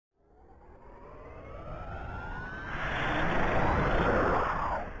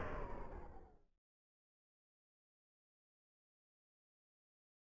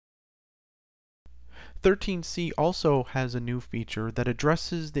13C also has a new feature that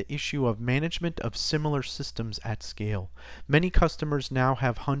addresses the issue of management of similar systems at scale. Many customers now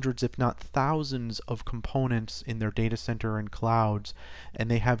have hundreds, if not thousands, of components in their data center and clouds, and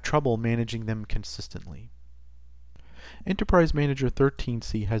they have trouble managing them consistently. Enterprise Manager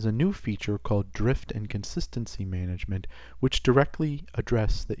 13C has a new feature called Drift and Consistency Management, which directly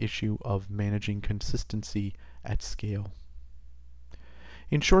addresses the issue of managing consistency at scale.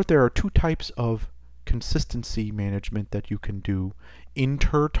 In short, there are two types of consistency management that you can do: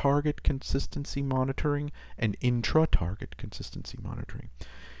 inter-target consistency monitoring and intra-target consistency monitoring.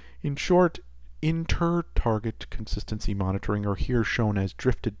 In short, inter-target consistency monitoring, or here shown as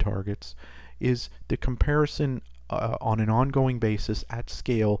drifted targets, is the comparison on an ongoing basis at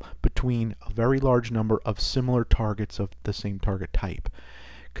scale between a very large number of similar targets of the same target type.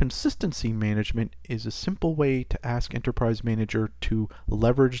 Consistency management is a simple way to ask Enterprise Manager to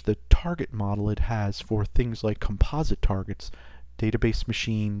leverage the target model it has for things like composite targets, database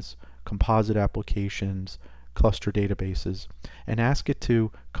machines, composite applications, cluster databases, and ask it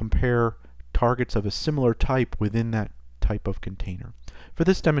to compare targets of a similar type within that type of container. For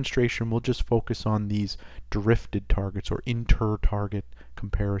this demonstration, we'll just focus on these drifted targets or inter-target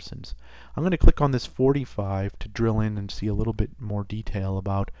comparisons. I'm going to click on this 45 to drill in and see a little bit more detail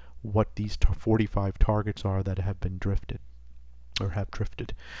about what these 45 targets are that have been drifted or have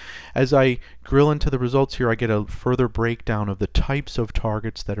drifted. As I drill into the results here, I get a further breakdown of the types of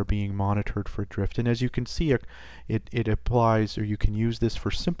targets that are being monitored for drift. And as you can see, it applies, or you can use this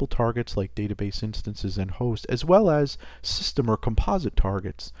for simple targets like database instances and hosts, as well as system or composite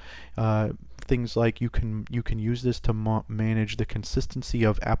targets. Things like you can use this to manage the consistency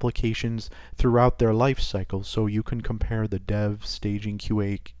of applications throughout their life cycle. So you can compare the dev, staging,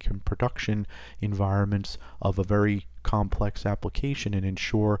 QA, production environments of a very complex application and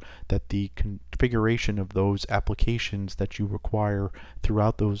ensure that the configuration of those applications that you require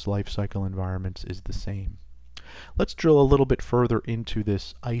throughout those lifecycle environments is the same. Let's drill a little bit further into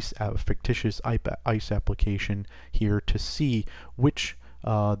this fictitious ICE application here to see which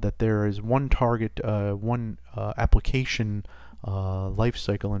that there is one target, one application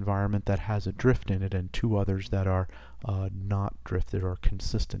lifecycle environment that has a drift in it, and two others that are not drifted or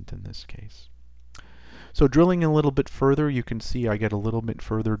consistent in this case. So drilling a little bit further, you can see I get a little bit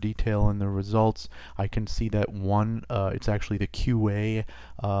further detail in the results. I can see that one, it's actually the QA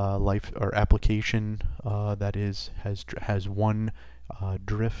application that has one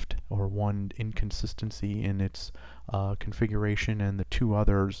drift or one inconsistency in its configuration, and the two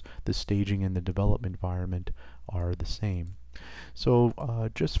others, the staging and the development environment, are the same. So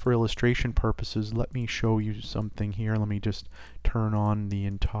just for illustration purposes, let me show you something here. Let me just turn on the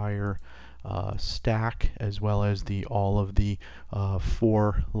entire stack as well as all of the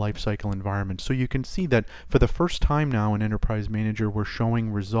 4 lifecycle environments. So you can see that for the first time now in Enterprise Manager, we're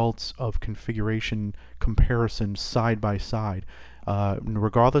showing results of configuration comparisons side by side.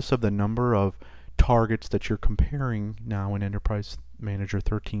 Regardless of the number of targets that you're comparing now in Enterprise Manager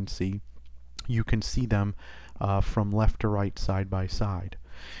 13C, you can see them from left to right, side by side.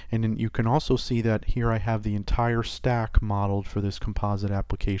 And then you can also see that here I have the entire stack modeled for this composite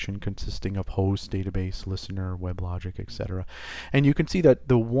application consisting of host, database, listener, WebLogic, etc. And you can see that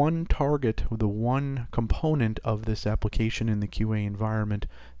the one target, the one component of this application in the QA environment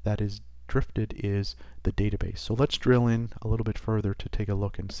that is drifted is the database. So let's drill in a little bit further to take a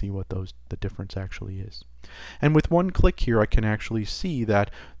look and see what the difference actually is. And with one click here, I can actually see that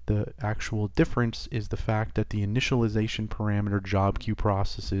the actual difference is the fact that the initialization parameter job queue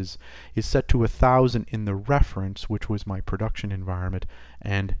processes is set to 1,000 in the reference, which was my production environment,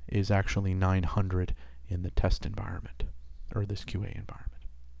 and is actually 900 in the test environment, or this QA environment.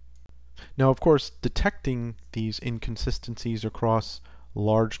 Now, of course, detecting these inconsistencies across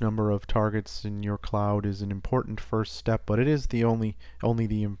large number of targets in your cloud is an important first step, but it is only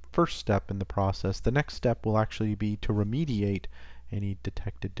the first step in the process. The next step will actually be to remediate any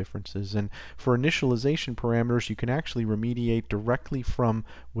detected differences. And for initialization parameters, you can actually remediate directly from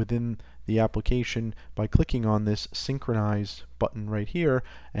within the application by clicking on this synchronize button right here,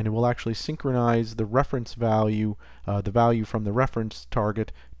 and it will actually synchronize the reference value, the value from the reference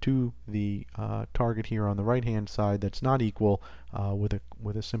target to the target here on the right hand side that's not equal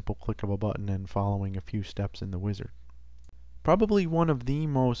with a simple click of a button and following a few steps in the wizard. Probably one of the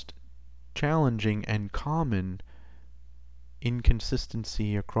most challenging and common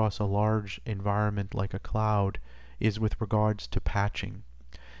inconsistency across a large environment like a cloud is with regards to patching.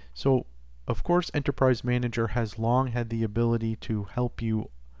 So of course Enterprise Manager has long had the ability to help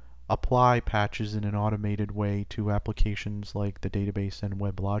you apply patches in an automated way to applications like the database and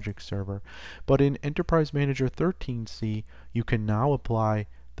WebLogic server. But in Enterprise Manager 13c, you can now apply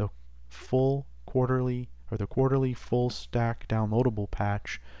the full quarterly or the quarterly full stack downloadable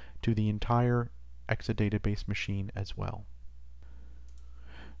patch to the entire Exadatabase machine as well.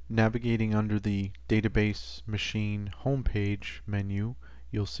 Navigating under the database machine homepage menu,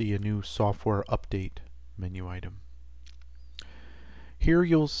 you'll see a new software update menu item. Here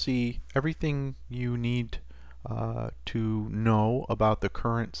you'll see everything you need to know about the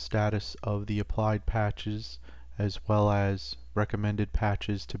current status of the applied patches, as well as recommended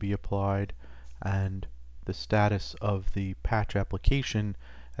patches to be applied and the status of the patch application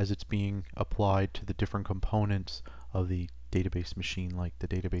as it's being applied to the different components of the database machine, like the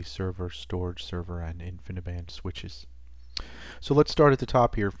database server, storage server, and InfiniBand switches. So let's start at the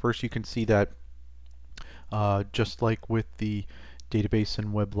top here. First, you can see that just like with the database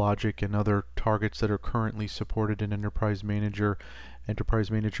and WebLogic and other targets that are currently supported in Enterprise Manager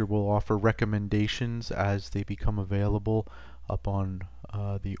will offer recommendations as they become available up on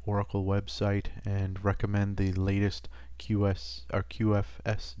the Oracle website and recommend the latest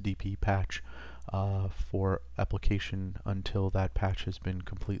QFSDP patch for application until that patch has been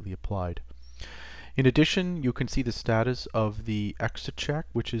completely applied. In addition, you can see the status of the ExaCheck,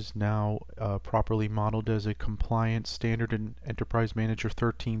 which is now properly modeled as a compliance standard in Enterprise Manager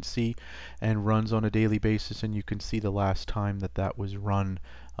 13c and runs on a daily basis, and you can see the last time that that was run,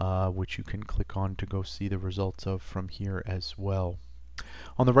 which you can click on to go see the results of from here as well.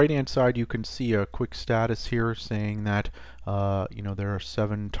 On the right hand side, you can see a quick status here saying that there are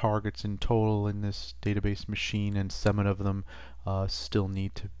 7 targets in total in this database machine, and 7 of them still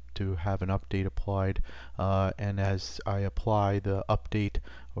need to have an update applied, and as I apply the update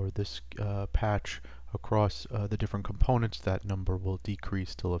or this patch across the different components, that number will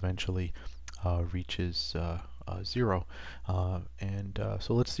decrease till eventually reaches 0. So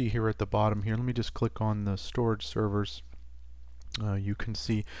let's see here at the bottom here. Let me just click on the storage servers. You can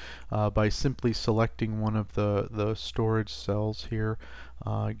see by simply selecting one of the storage cells here,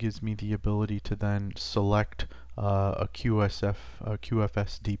 it gives me the ability to then select a QFSDP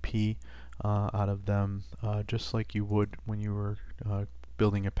out of them, just like you would when you were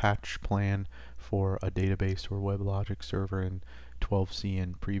building a patch plan for a database or WebLogic server in 12c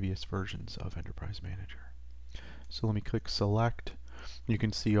and previous versions of Enterprise Manager. So let me click select. You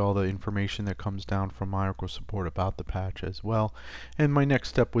can see all the information that comes down from Oracle support about the patch as well. And my next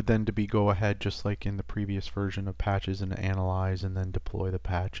step would then be go ahead, just like in the previous version of patches, and analyze and then deploy the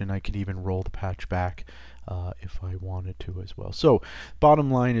patch. And I could even roll the patch back if I wanted to as well. So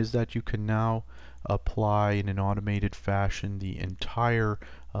bottom line is that you can now apply in an automated fashion the entire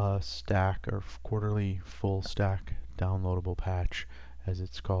stack or quarterly full stack downloadable patch, as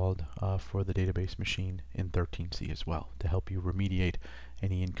it's called, for the database machine in 13c as well, to help you remediate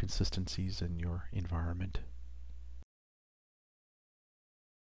any inconsistencies in your environment.